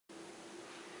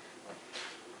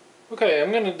Okay,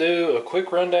 I'm going to do a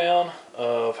quick rundown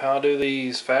of how I do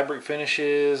these fabric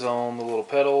finishes on the little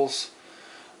pedals.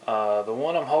 The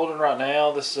one I'm holding right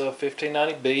now, this is a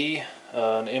 1590B,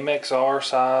 an MXR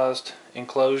sized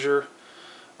enclosure.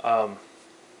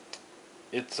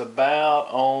 It's about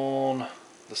on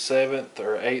the 7th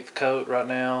or 8th coat right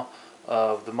now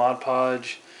of the Mod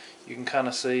Podge. You can kind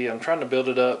of see I'm trying to build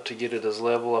it up to get it as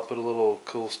level. I put a little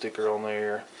cool sticker on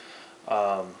there.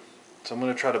 So I'm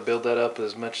going to try to build that up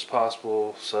as much as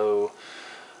possible so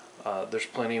there's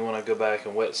plenty when I go back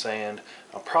and wet sand.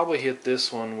 I'll probably hit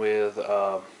this one with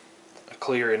a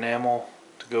clear enamel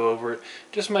to go over it.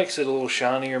 Just makes it a little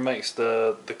shinier, makes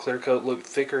the clear coat look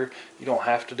thicker. You don't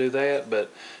have to do that,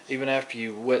 but even after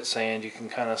you wet sand you can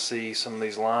kind of see some of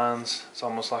these lines. It's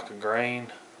almost like a grain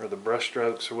or the brush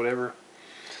strokes or whatever.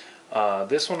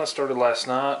 This one I started last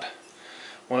night.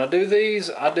 When I do these,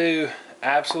 I do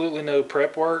absolutely no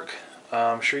prep work.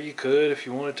 I'm sure you could if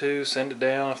you wanted to sand it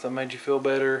down if that made you feel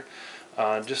better.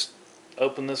 Just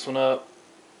open this one up,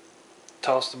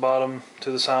 toss the bottom to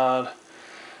the side.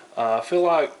 I feel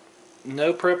like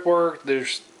no prep work,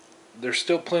 there's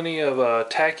still plenty of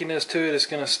tackiness to it. It's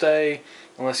going to stay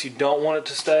unless you don't want it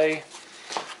to stay.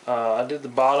 I did the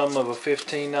bottom of a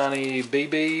 1590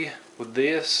 BB with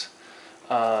this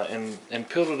and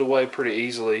peeled it away pretty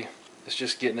easily. It's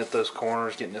just getting at those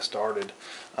corners, getting it started.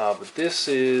 But this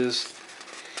is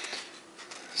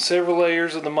several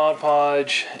layers of the Mod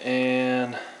Podge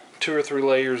and 2 or 3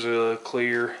 layers of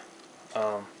clear.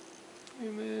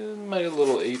 Made it a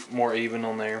little more even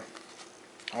on there.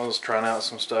 I was trying out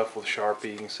some stuff with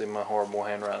Sharpie. You can see my horrible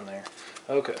handwriting there.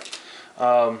 Okay.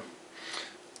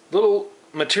 Little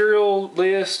material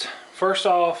list. First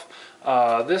off,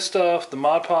 this stuff, the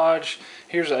Mod Podge,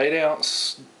 here's an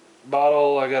 8-ounce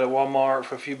bottle I got at Walmart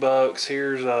for a few bucks.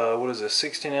 Here's what is this,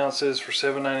 16 ounces for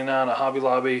 $7.99 at Hobby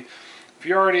Lobby. If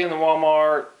you're already in the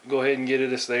Walmart, go ahead and get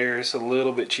it. It's there. It's a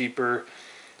little bit cheaper.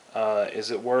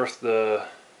 Is it worth the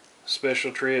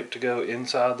special trip to go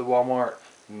inside the Walmart?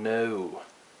 No.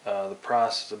 The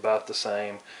price is about the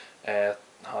same at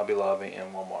Hobby Lobby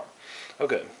and Walmart.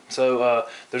 Okay, so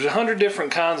there's 100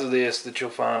 different kinds of this that you'll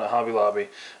find at Hobby Lobby.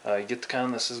 You get the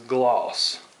kind that says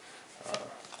gloss.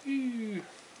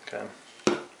 Okay.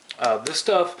 This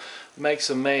stuff makes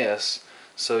a mess,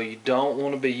 so you don't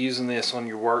want to be using this on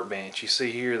your workbench. You see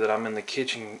here that I'm in the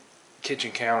kitchen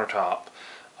countertop.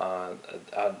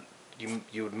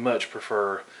 You would much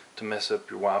prefer to mess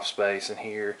up your wife's space, and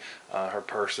here her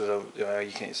purse is over,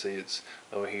 you can't see, it's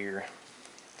over here.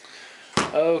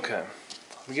 Okay,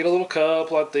 we get a little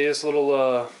cup like this,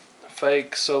 little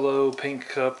fake Solo pink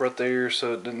cup right there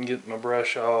so it doesn't get my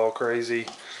brush all crazy.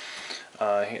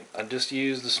 I just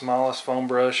used the smallest foam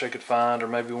brush I could find, or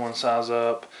maybe one size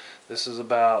up. This is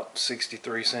about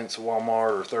 63 cents at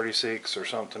Walmart, or 36 or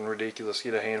something ridiculous.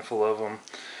 Get a handful of them.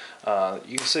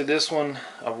 You can see this one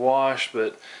I've washed,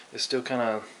 but it's still kind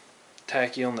of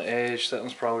tacky on the edge. That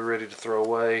one's probably ready to throw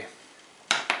away.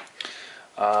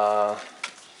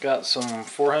 Got some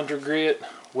 400 grit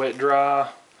wet dry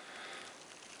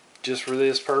just for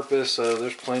this purpose.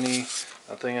 There's plenty.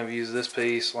 I think I've used this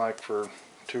piece like for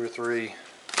 2 or 3.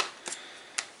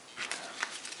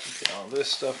 Get all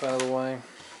this stuff out of the way.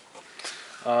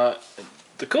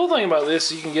 The cool thing about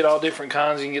this is you can get all different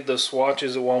kinds. You can get those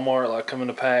swatches at Walmart, like come in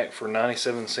a pack for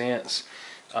 97 cents.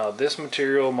 This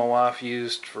material my wife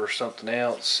used for something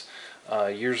else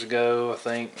years ago. I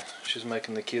think she was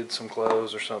making the kids some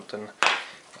clothes or something.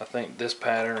 I think this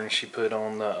pattern she put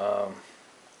on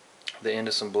the end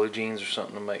of some blue jeans or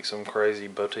something to make some crazy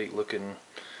boutique looking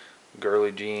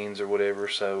girly jeans or whatever.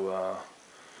 So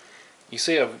you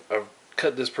see I've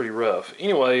cut this pretty rough.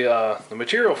 Anyway, the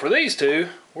material for these two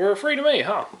were free to me.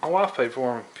 My wife paid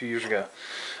for them a few years ago.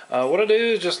 What I do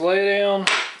is just lay down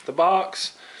the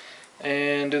box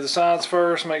and do the sides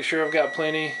first. Make sure I've got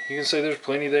plenty. You can see there's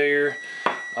plenty there.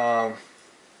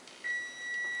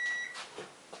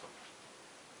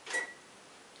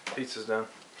 Pizza's done.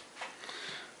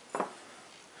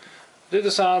 Do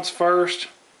the sides first.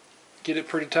 Get it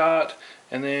pretty tight,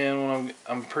 and then when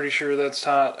I'm pretty sure that's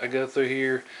tight, I go through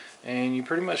here, and you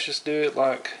pretty much just do it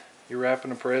like you're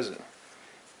wrapping a present.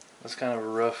 That's kind of a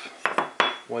rough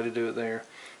way to do it there.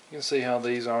 You can see how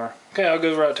these are. Okay, I'll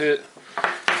go right to it.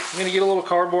 I'm gonna get a little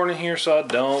cardboard in here so I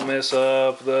don't mess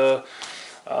up the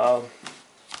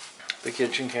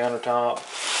kitchen countertop.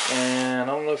 And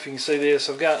I don't know if you can see this.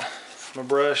 I've got my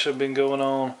brush I've been going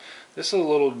on. This is a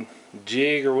little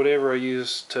jig or whatever I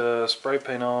use to spray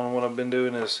paint on. What I've been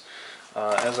doing is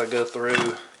as I go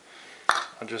through,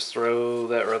 I just throw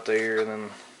that right there and then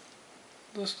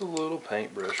just a little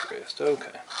paintbrush rest.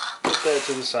 Okay. put that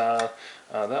to the side.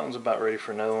 That one's about ready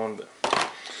for another one. But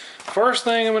first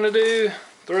thing I'm going to do,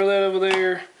 throw that over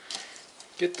there,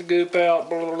 get the goop out,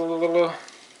 blah, blah, blah, blah.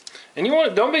 And you want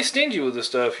to, don't be stingy with this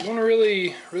stuff. You want to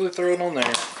really throw it on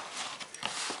there.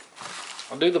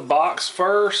 I'll do the box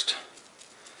first.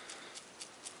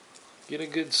 Get a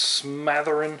good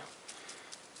smattering.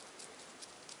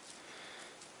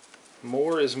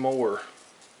 More is more.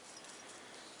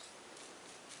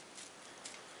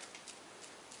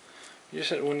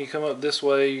 Just when you come up this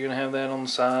way, you're going to have that on the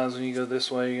sides. When you go this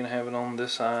way, you're going to have it on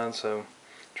this side. So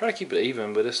try to keep it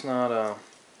even, but it's not,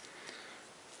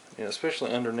 you know,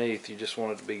 especially underneath, you just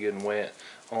want it to be good and wet.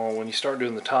 When you start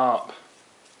doing the top,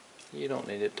 you don't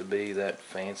need it to be that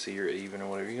fancy or even or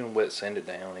whatever. You're going to wet sand it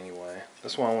down anyway.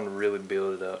 That's why I want to really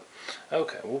build it up.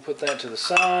 Okay, we'll put that to the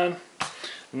side.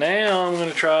 Now I'm going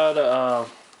to try to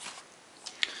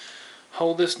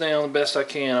hold this down the best I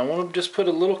can. I want to just put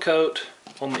a little coat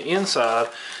on the inside.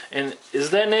 And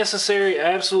is that necessary?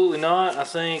 Absolutely not. I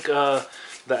think the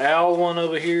owl one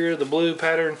over here, the blue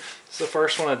pattern, it's the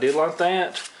first one I did like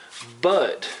that.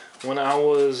 But when I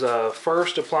was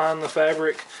first applying the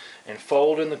fabric and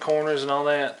folding the corners and all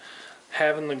that,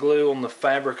 having the glue on the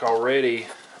fabric already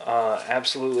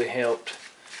absolutely helped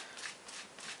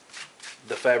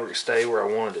the fabric stay where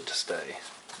I wanted it to stay.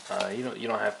 You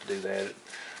don't have to do that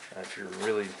if you're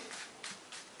really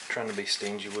trying to be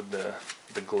stingy with the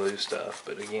glue stuff.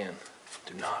 But again,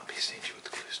 do not be stingy with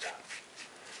the glue stuff.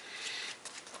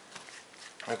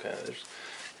 Okay, there's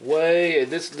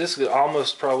this could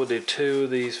almost probably do 2 of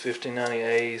these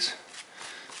 1590As.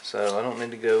 So I don't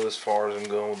need to go as far as I'm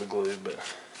going with the glue, but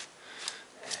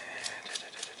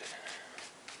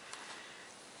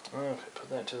okay, put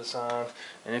that to the side.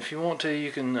 And if you want to,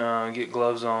 you can get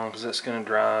gloves on, because that's going to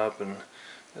dry up and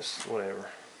just whatever.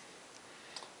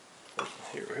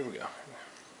 Here we go.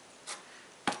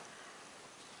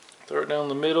 Throw it down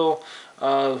the middle.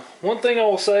 One thing I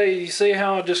will say, you see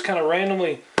how I just kind of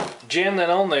randomly jam that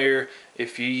on there?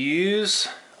 If you use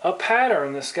a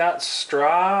pattern that's got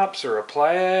stripes or a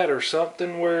plaid or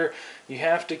something where you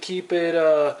have to keep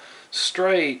it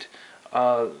straight,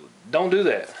 don't do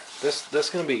that. That's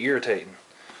going to be irritating.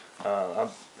 I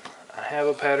have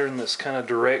a pattern that's kind of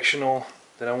directional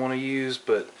that I want to use,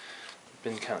 but I've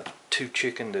been kind of too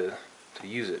chicken to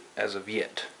use it as of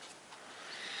yet.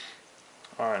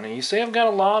 Alright, now you see I've got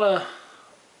a lot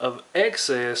of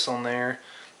excess on there.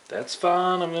 That's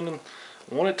fine. I'm going to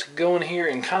want it to go in here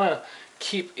and kind of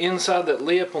keep inside that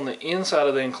lip on the inside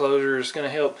of the enclosure. It's going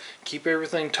to help keep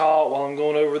everything taut while I'm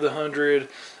going over the 100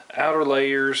 outer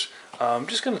layers. I'm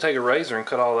just going to take a razor and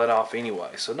cut all that off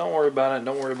anyway, so don't worry about it.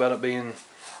 Don't worry about it being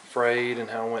frayed and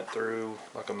how I went through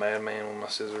like a madman with my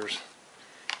scissors.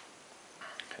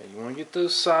 Okay, you want to get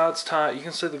those sides tight. You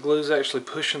can see the glue's actually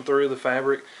pushing through the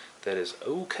fabric. That is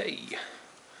okay.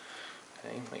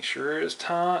 Okay, make sure it's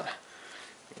tight.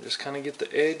 Just kind of get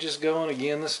the edges going.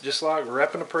 Again, this is just like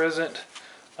wrapping a present.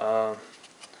 If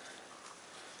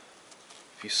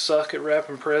you suck at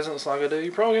wrapping presents like I do,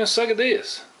 you're probably going to suck at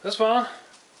this. That's fine.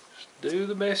 Just do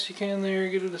the best you can there.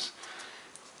 Get it as,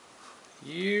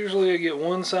 usually I get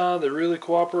one side that really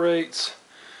cooperates,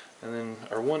 and then,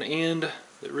 or one end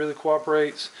that really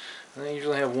cooperates, and I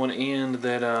usually have one end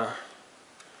that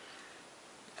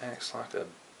acts like a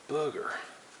booger.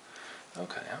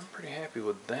 Okay, I'm pretty happy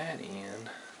with that end,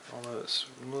 although it's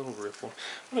a little rippled.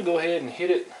 I'm going to go ahead and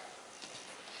hit it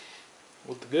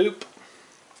with the goop.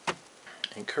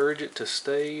 Encourage it to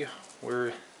stay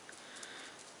where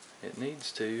it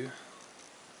needs to.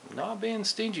 Not being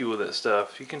stingy with that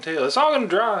stuff. You can tell. It's all going to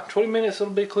dry. 20 minutes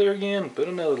it'll be clear again. Put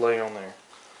another layer on there.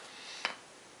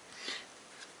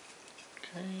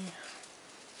 Okay.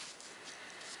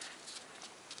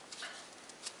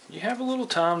 You have a little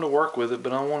time to work with it,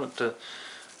 but I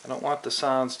don't want the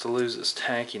sides to lose its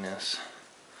tackiness.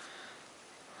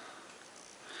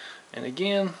 And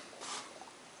again,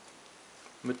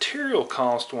 material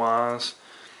cost wise,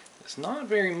 it's not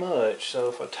very much. So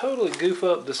if I totally goof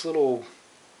up this little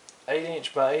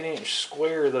 8" by 8"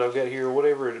 square that I've got here, or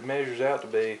whatever it measures out to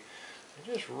be,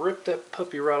 just rip that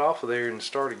puppy right off of there and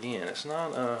start again. It's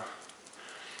not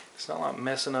like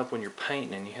messing up when you're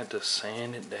painting and you have to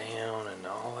sand it down and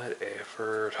all that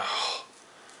effort. Oh.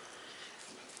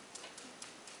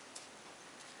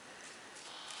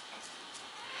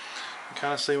 You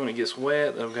kind of see when it gets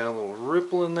wet that I've got a little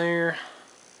ripple in there.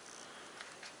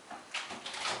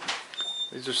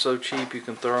 These are so cheap you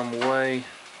can throw them away.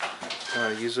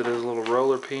 Use it as a little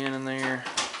roller pin in there.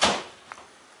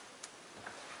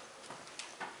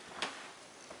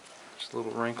 Just a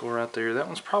little wrinkle right there. That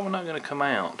one's probably not going to come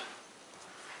out.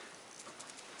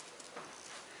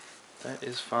 That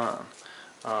is fine.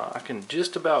 I can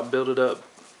just about build it up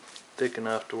thick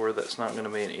enough to where that's not going to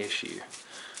be an issue.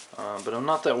 But I'm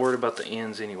not that worried about the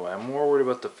ends anyway. I'm more worried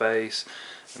about the face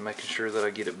and making sure that I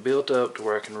get it built up to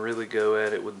where I can really go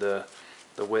at it with the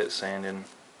wet sand and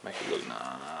make it look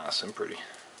nice and pretty.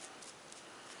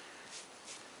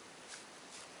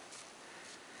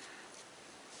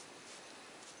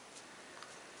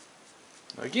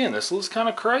 Again, this looks kind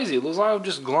of crazy. It looks like I've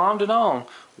just glommed it on,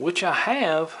 which I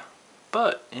have,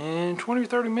 but in 20 or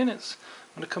 30 minutes,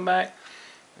 I'm going to come back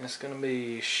and it's going to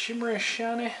be shimmery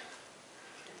shiny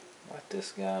like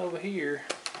this guy over here.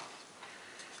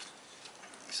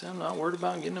 See, I'm not worried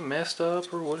about getting it messed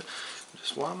up or what.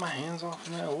 Just wipe my hands off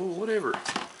now, whatever.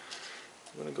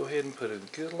 I'm going to go ahead and put a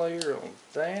good layer on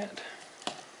that.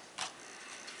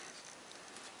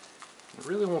 I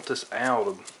really want this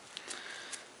owl to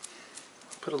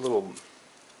put a little,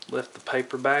 left the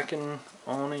paper backing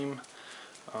on him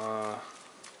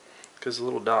because the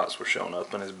little dots were showing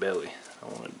up in his belly. I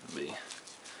want it to be,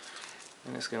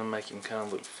 and it's going to make him kind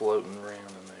of look floating around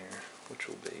in there, which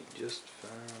will be just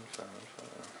fine.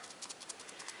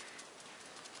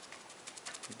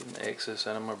 Getting the excess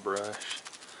out of my brush,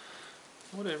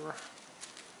 whatever.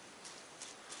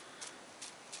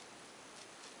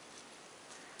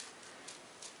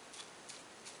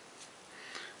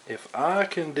 If I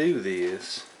can do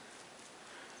this,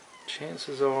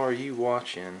 chances are you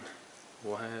watching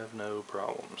will have no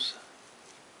problems.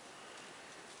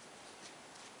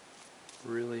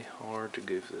 Really hard to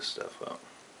goof this stuff up.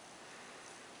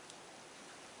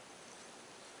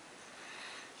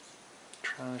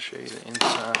 Trying to show you the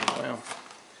inside. Well,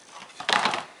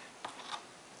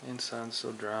 the inside's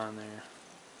still dry in there.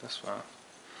 That's fine.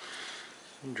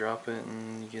 You drop it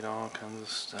and you get all kinds of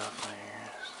stuff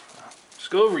there. Let's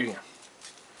go over again.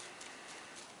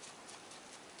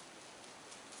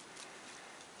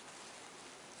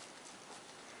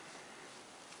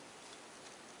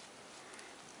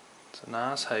 It's a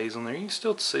nice haze on there. You can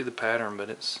still see the pattern, but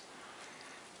it's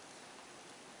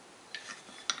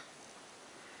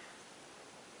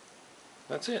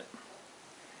that's it.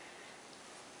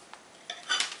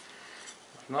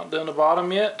 I've not done the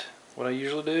bottom yet. What I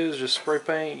usually do is just spray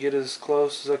paint, get as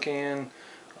close as I can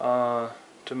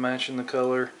to matching the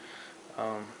color.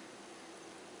 I've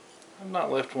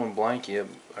not left one blank yet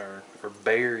or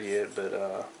bare yet, but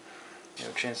you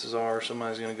know, chances are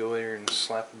somebody's going to go there and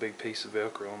slap a big piece of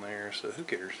Velcro on there, so who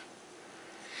cares?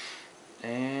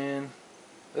 And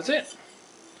that's it.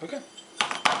 Okay.